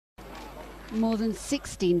More than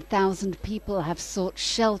 16,000 people have sought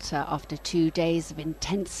shelter after 2 days of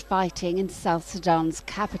intense fighting in South Sudan's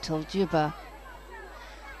capital, Juba.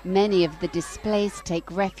 Many of the displaced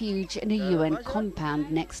take refuge in a UN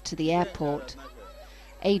compound next to the airport.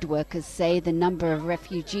 Aid workers say the number of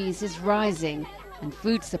refugees is rising and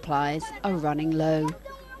food supplies are running low.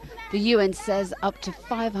 The UN says up to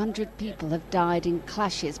 500 people have died in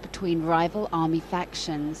clashes between rival army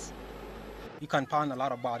factions. You can find a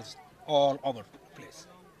lot of bodies all over the place.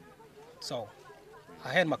 So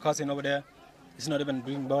I had my cousin over there. He's not even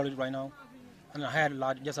being buried right now. And I had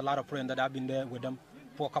just a lot of friends that I've been there with them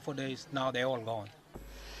for a couple of days. Now they're all gone.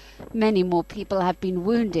 Many more people have been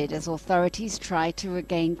wounded as authorities try to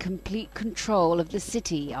regain complete control of the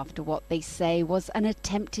city after what they say was an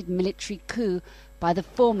attempted military coup by the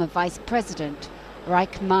former vice president,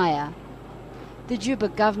 Reich Meyer. The Juba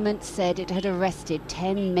government said it had arrested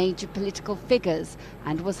 10 major political figures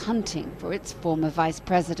and was hunting for its former vice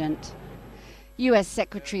president. U.S.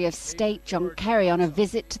 Secretary of State John Kerry, on a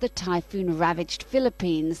visit to the typhoon-ravaged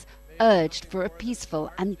Philippines, urged for a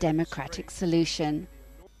peaceful and democratic solution.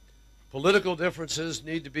 Political differences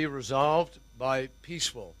need to be resolved by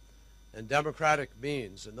peaceful and democratic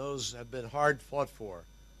means, and those have been hard fought for.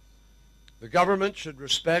 The government should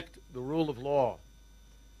respect the rule of law,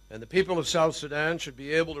 and the people of South Sudan should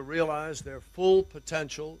be able to realize their full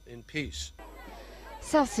potential in peace.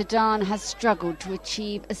 South Sudan has struggled to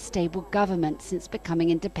achieve a stable government since becoming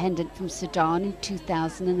independent from Sudan in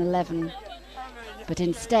 2011. But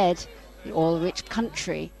instead, the oil-rich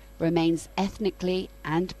country remains ethnically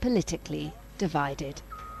and politically divided.